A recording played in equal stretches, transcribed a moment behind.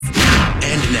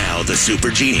Now the super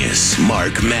genius,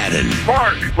 Mark Madden.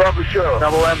 Mark, love the show.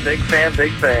 Double M, big fan,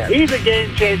 big fan. He's a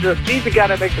game changer. He's the guy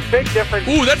that makes a big difference.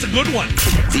 Ooh, that's a good one.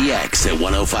 The X at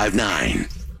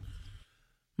 105.9.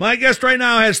 My guest right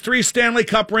now has 3 Stanley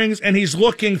Cup rings, and he's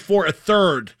looking for a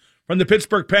third. From the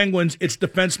Pittsburgh Penguins, it's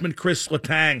defenseman Chris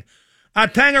Letang.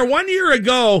 Tanger, 1 year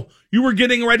ago, you were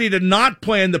getting ready to not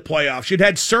play in the playoffs. You'd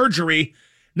had surgery.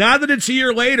 Now that it's a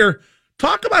year later,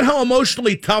 talk about how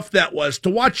emotionally tough that was to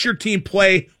watch your team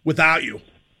play without you.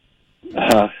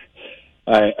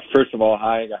 First of all,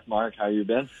 hi, Mark. How you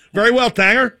been? Very well,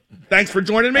 Tanger. Thanks for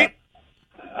joining me.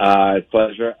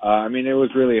 Pleasure. It was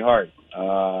really hard.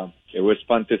 It was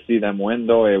fun to see them win,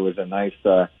 though. It was a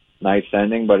nice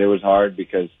ending, but it was hard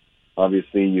because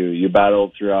obviously you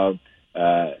battled throughout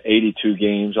 82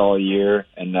 games all year,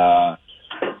 and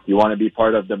you want to be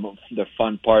part of the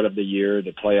fun part of the year,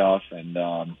 the playoff, and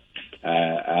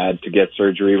I had to get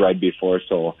surgery right before,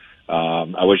 so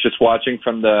I was just watching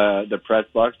from the press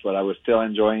box, but I was still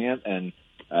enjoying it, and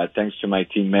thanks to my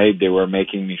teammate, they were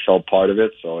making me feel part of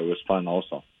it, so it was fun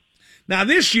also. Now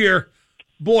this year,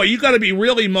 boy, you got to be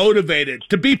really motivated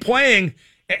to be playing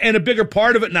and a bigger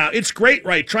part of it now. It's great,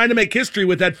 right? Trying to make history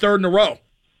with that third in a row.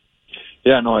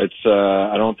 Yeah, no, it's.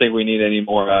 I don't think we need any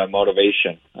more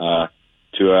motivation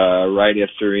to write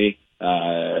history.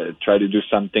 Try to do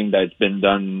something that's been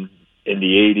done in the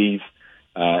 '80s,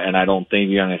 and I don't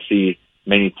think you're going to see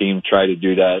many teams try to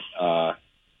do that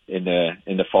in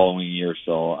the following year.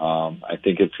 So I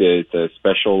think it's a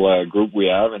special group we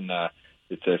have, and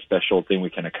it's a special thing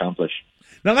we can accomplish.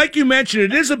 Now, like you mentioned,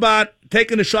 it is about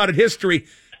taking a shot at history,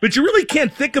 but you really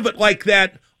can't think of it like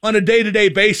that on a day-to-day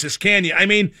basis, can you? I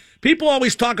mean, people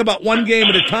always talk about one game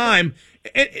at a time.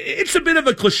 It's a bit of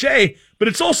a cliche, but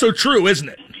it's also true, isn't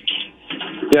it?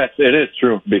 Yes, it is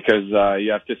true because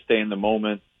you have to stay in the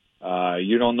moment.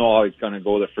 You don't know how it's going to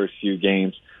go the first few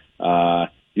games.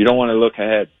 You don't want to look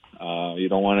ahead. You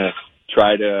don't want to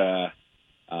try to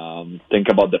think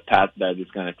about the path that it's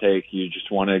going to take. You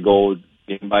just want to go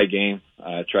game by game,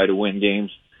 try to win games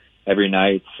every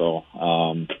night. So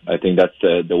I think that's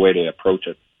the way to approach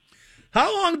it.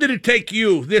 How long did it take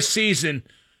you this season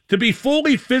to be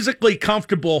fully physically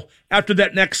comfortable after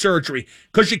that neck surgery?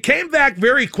 Because you came back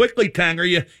very quickly,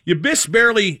 Tanger. You missed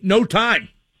barely no time.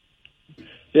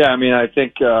 Yeah, I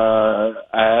think I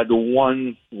had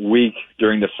 1 week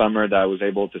during the summer that I was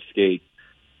able to skate.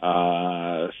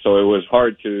 So it was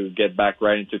hard to get back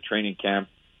right into training camp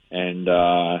and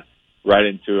right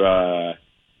into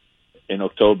in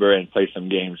October and play some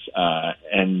games.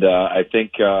 I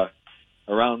think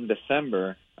around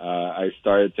December, I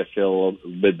started to feel a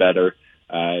bit better,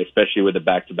 especially with the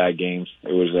back-to-back games.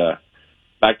 It was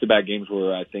back-to-back games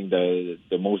were, I think,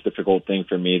 the most difficult thing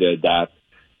for me to adapt.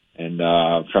 And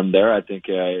from there, I think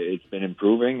it's been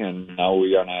improving, and now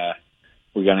we're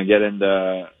gonna get in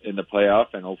the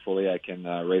playoff, and hopefully I can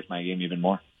raise my game even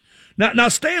more. Now,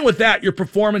 staying with that, your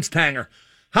performance, Tanger.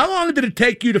 How long did it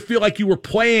take you to feel like you were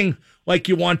playing like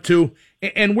you want to?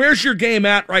 And where's your game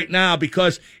at right now?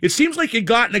 Because it seems like you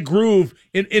got in a groove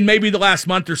in maybe the last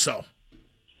month or so.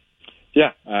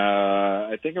 Yeah,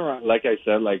 I think around, like I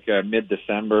said,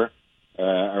 mid-December,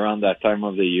 around that time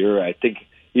of the year, I think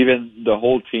even the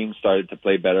whole team started to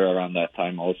play better around that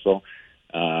time also.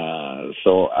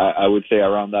 So I would say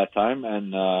around that time.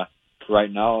 And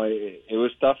right now, it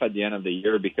was tough at the end of the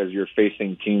year because you're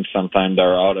facing teams sometimes that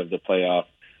are out of the playoff.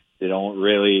 They don't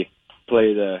really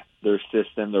play their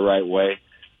system the right way.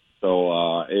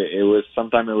 So it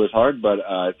was hard, but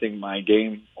I think my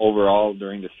game overall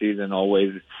during the season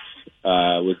always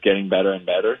was getting better and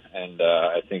better. And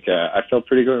I think I felt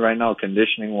pretty good right now,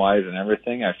 conditioning-wise and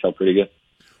everything. I felt pretty good.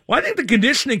 Well, I think the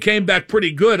conditioning came back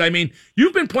pretty good. I mean,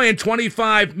 you've been playing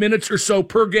 25 minutes or so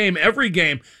per game, every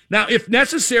game. Now, if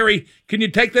necessary, can you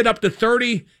take that up to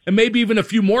 30 and maybe even a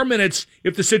few more minutes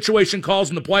if the situation calls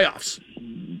in the playoffs?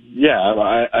 Yeah,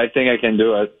 I think I can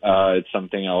do it. It's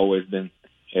something I've always been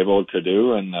able to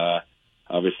do, and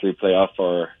obviously playoffs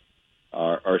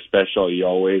are special. You're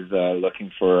always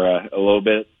looking for a little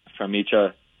bit from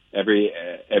every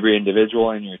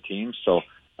individual in your team. So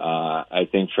I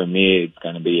think for me, it's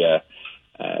going to be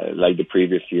like the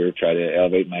previous year, try to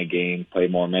elevate my game, play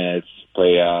more minutes,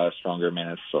 play stronger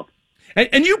minutes. So.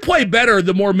 And you play better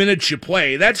the more minutes you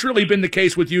play. That's really been the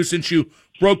case with you since you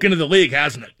broke into the league,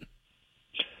 hasn't it?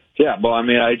 Yeah, well,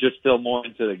 I just feel more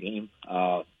into the game.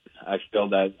 I feel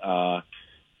that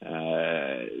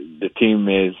the team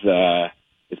is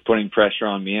putting pressure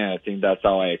on me, and I think that's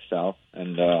how I excel.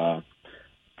 And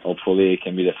hopefully it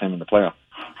can be the same in the playoff.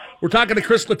 We're talking to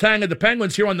Chris Letang of the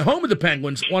Penguins here on the home of the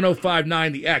Penguins,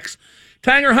 105.9 The X.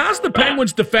 Tanger, how's the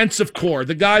Penguins' defensive core,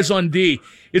 the guys on D?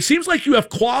 It seems like you have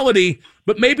quality,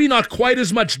 but maybe not quite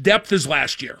as much depth as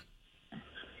last year.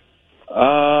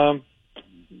 I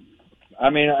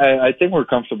think we're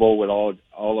comfortable with all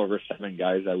of our 7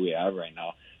 guys that we have right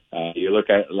now. You look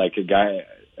at like a guy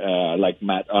like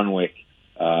Matt Unwick,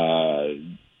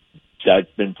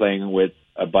 that's been playing with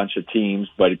a bunch of teams,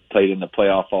 but he played in the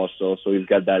playoff also, so he's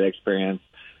got that experience.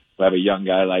 We have a young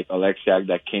guy like Oleksiak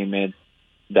that came in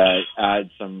that adds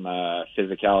some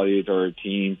physicality to our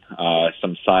team,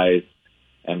 some size,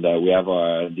 and we have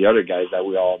the other guys that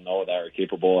we all know that are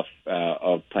capable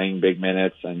of playing big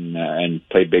minutes and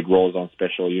play big roles on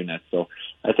special units. So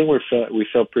I think we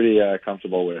feel pretty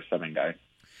comfortable with our 7 guys.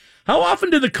 How often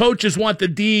do the coaches want the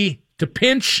D to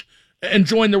pinch and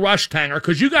join the rush, Tanger?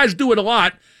 Because you guys do it a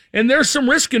lot, and there's some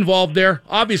risk involved there,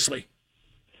 obviously.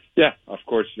 Yeah, of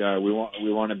course. We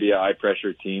want to be a high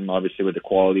pressure team. Obviously, with the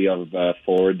quality of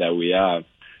forward that we have,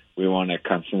 we want to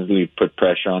constantly put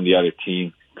pressure on the other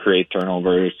team, create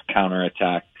turnovers,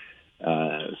 counterattack.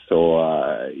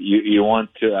 So you want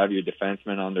to have your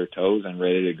defensemen on their toes and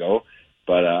ready to go,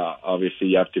 but obviously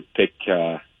you have to pick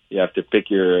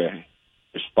your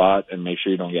spot and make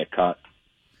sure you don't get caught.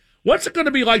 What's it going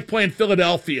to be like playing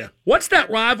Philadelphia? What's that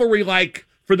rivalry like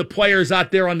for the players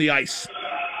out there on the ice?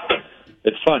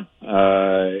 It's fun.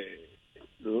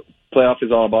 Playoff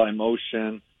is all about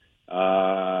emotion.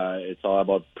 It's all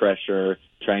about pressure,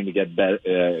 trying to get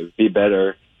be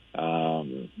better.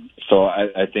 So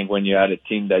I think when you add a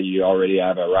team that you already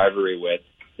have a rivalry with,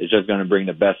 it's just going to bring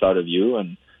the best out of you,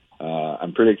 and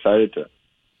I'm pretty excited to.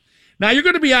 Now, you're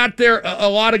going to be out there a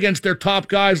lot against their top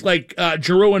guys like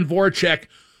Giroux and Voracek.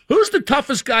 Who's the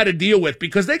toughest guy to deal with?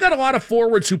 Because they got a lot of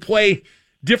forwards who play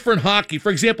different hockey. For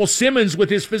example, Simmons, with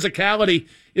his physicality,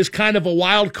 is kind of a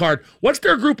wild card. What's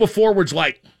their group of forwards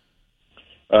like?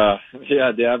 Yeah,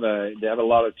 they have a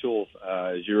lot of tools.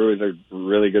 Giroux is a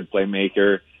really good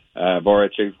playmaker.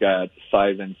 Voracek's got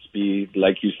size and speed.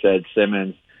 Like you said,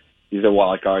 Simmons, he's a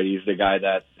wild card. He's the guy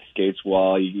that skates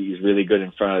well. He's really good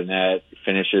in front of the net,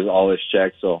 finishes all his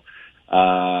checks. So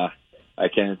I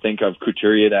can think of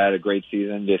Couturier that had a great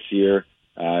season this year.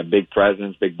 Big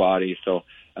presence, big body. So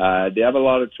they have a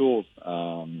lot of tools,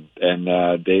 and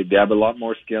they have a lot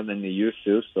more skill than they used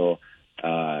to. So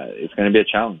it's going to be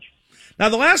a challenge. Now,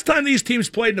 the last time these teams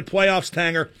played in the playoffs,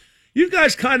 Tanger, you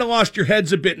guys kind of lost your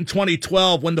heads a bit in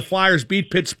 2012 when the Flyers beat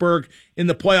Pittsburgh in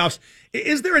the playoffs.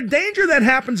 Is there a danger that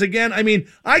happens again? I mean,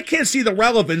 I can't see the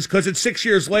relevance because it's 6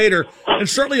 years later, and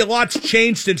certainly a lot's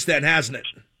changed since then, hasn't it?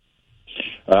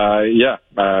 Yeah,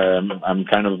 I'm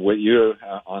kind of with you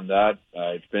on that.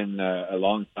 It's been a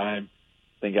long time.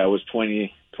 I think I was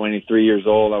 23 years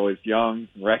old. I was young,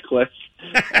 reckless.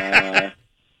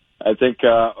 I think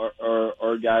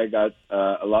our guy got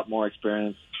a lot more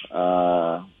experience.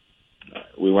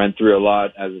 We went through a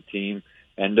lot as a team,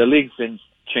 and the league's been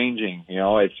changing. You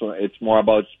know, it's more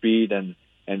about speed and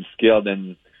skill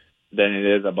than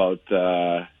it is about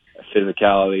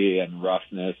physicality and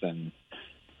roughness and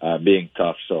being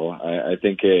tough. So I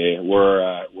think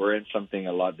we're in something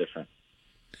a lot different.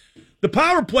 The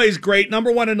power play is great,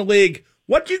 number 1 in the league.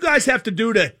 What do you guys have to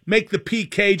do to make the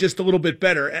PK just a little bit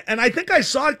better? And I think I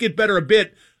saw it get better a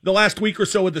bit the last week or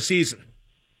so of the season.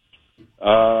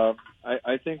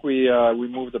 I think we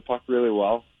move the puck really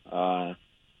well.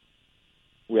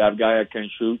 We have guy that can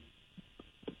shoot.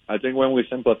 I think when we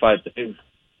simplify things,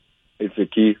 it's the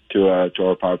key to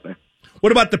our power play.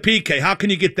 What about the PK? How can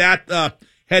you get that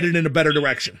headed in a better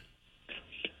direction?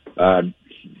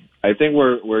 I think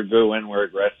we're good when we're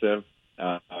aggressive.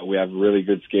 We have really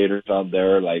good skaters out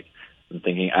there, like I'm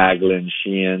thinking Aglin,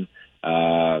 Sheehan,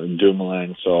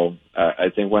 Dumoulin. So I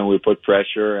think when we put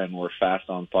pressure and we're fast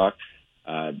on puck,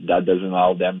 that doesn't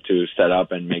allow them to set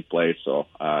up and make plays. So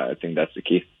I think that's the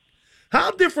key.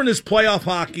 How different is playoff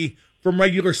hockey from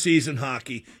regular season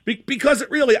hockey? Because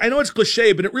it really, I know it's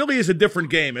cliche, but it really is a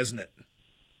different game, isn't it?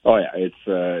 Oh, yeah.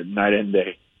 It's night and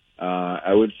day.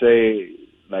 I would say,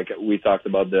 like we talked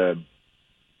about the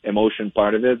emotion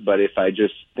part of it, but if I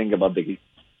just think about the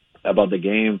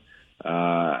game,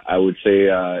 I would say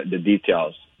the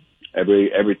details.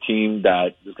 Every team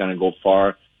that is going to go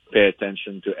far, pay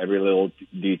attention to every little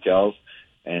details,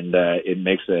 and it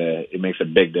makes a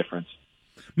big difference.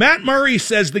 Matt Murray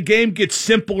says the game gets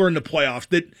simpler in the playoffs,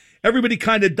 that everybody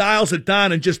kind of dials it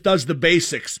down and just does the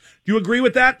basics. Do you agree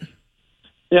with that?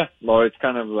 Yeah, well, it's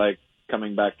kind of like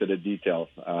coming back to the details.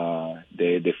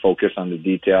 They focus on the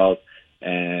details,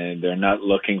 and they're not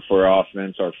looking for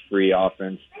offense or free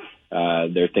offense.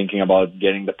 They're thinking about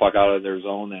getting the puck out of their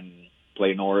zone and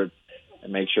play north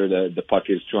and make sure that the puck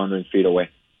is 200 feet away.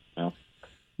 You know?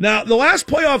 Now, the last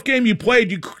playoff game you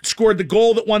played, you scored the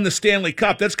goal that won the Stanley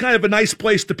Cup. That's kind of a nice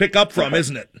place to pick up from,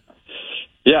 isn't it?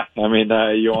 Yeah, I mean,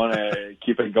 you want to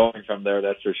keep it going from there,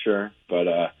 that's for sure.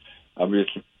 But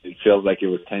obviously, it feels like it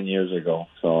was 10 years ago,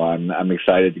 so I'm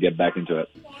excited to get back into it.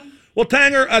 Well,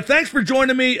 Tanger, thanks for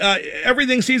joining me.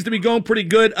 Everything seems to be going pretty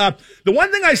good. The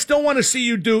one thing I still want to see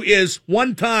you do is,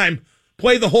 one time,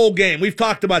 play the whole game. We've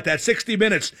talked about that, 60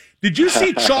 minutes. Did you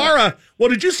see Chara? Well,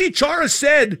 did you see Chara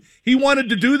said he wanted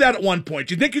to do that at one point?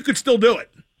 Do you think you could still do it?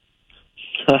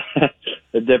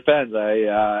 It depends.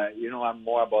 I'm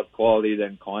more about quality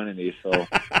than quantity, so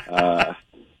I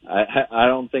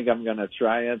don't think I'm going to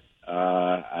try it.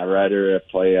 I'd rather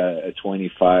play a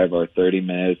 25 or 30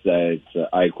 minutes that's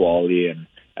high quality, and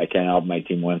I can help my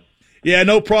team win. Yeah,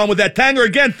 no problem with that. Tanger,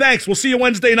 again, thanks. We'll see you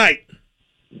Wednesday night.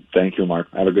 Thank you,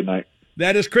 Mark. Have a good night.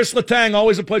 That is Chris Letang.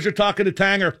 Always a pleasure talking to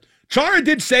Tanger. Chara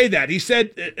did say that. He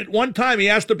said at one time he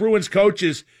asked the Bruins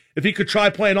coaches if he could try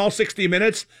playing all 60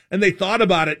 minutes, and they thought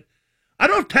about it. I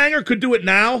don't know if Tanger could do it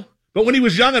now, but when he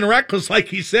was young and reckless, like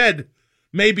he said,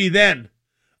 maybe then.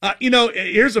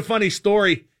 Here's a funny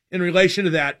story in relation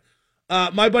to that.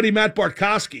 My buddy Matt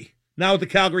Bartkowski, now with the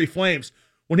Calgary Flames,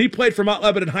 when he played for Mount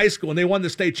Lebanon High School and they won the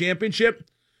state championship,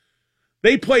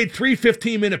 they played 3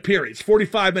 15-minute periods,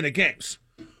 45-minute games.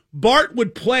 Bart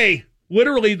would play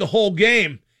literally the whole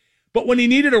game, but when he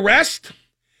needed a rest,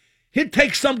 he'd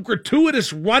take some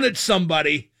gratuitous run at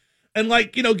somebody and,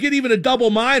 get even a double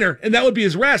minor, and that would be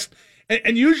his rest.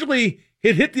 And usually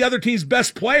he'd hit the other team's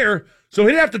best player, so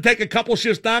he'd have to take a couple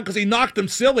shifts down because he knocked them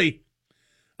silly.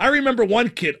 I remember one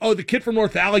kid, the kid from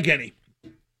North Allegheny.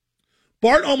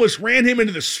 Bart almost ran him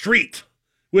into the street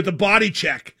with a body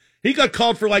check. He got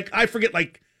called for,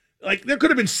 there could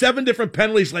have been 7 different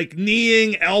penalties, like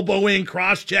kneeing, elbowing,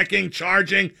 cross-checking,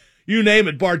 charging, you name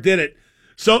it, Bart did it.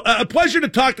 So a pleasure to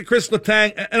talk to Chris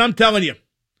Letang, and I'm telling you,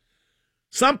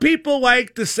 some people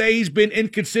like to say he's been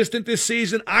inconsistent this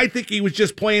season. I think he was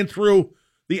just playing through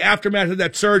the aftermath of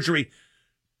that surgery.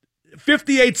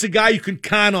 58's a guy you can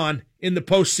count on in the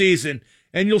postseason,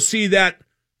 and you'll see that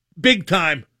big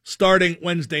time starting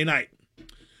Wednesday night.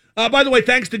 By the way,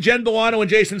 thanks to Jen Delano and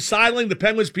Jason Seiling, the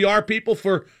Penguins PR people,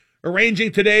 for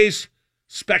arranging today's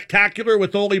spectacular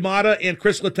with Oli Mata and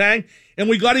Chris Letang. And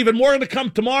we got even more to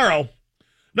come tomorrow.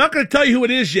 Not going to tell you who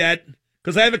it is yet,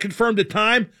 because I haven't confirmed the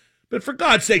time. But for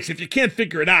God's sakes, if you can't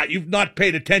figure it out, you've not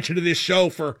paid attention to this show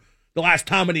for the last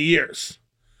how many years.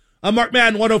 I'm Mark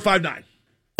Madden, 105.9.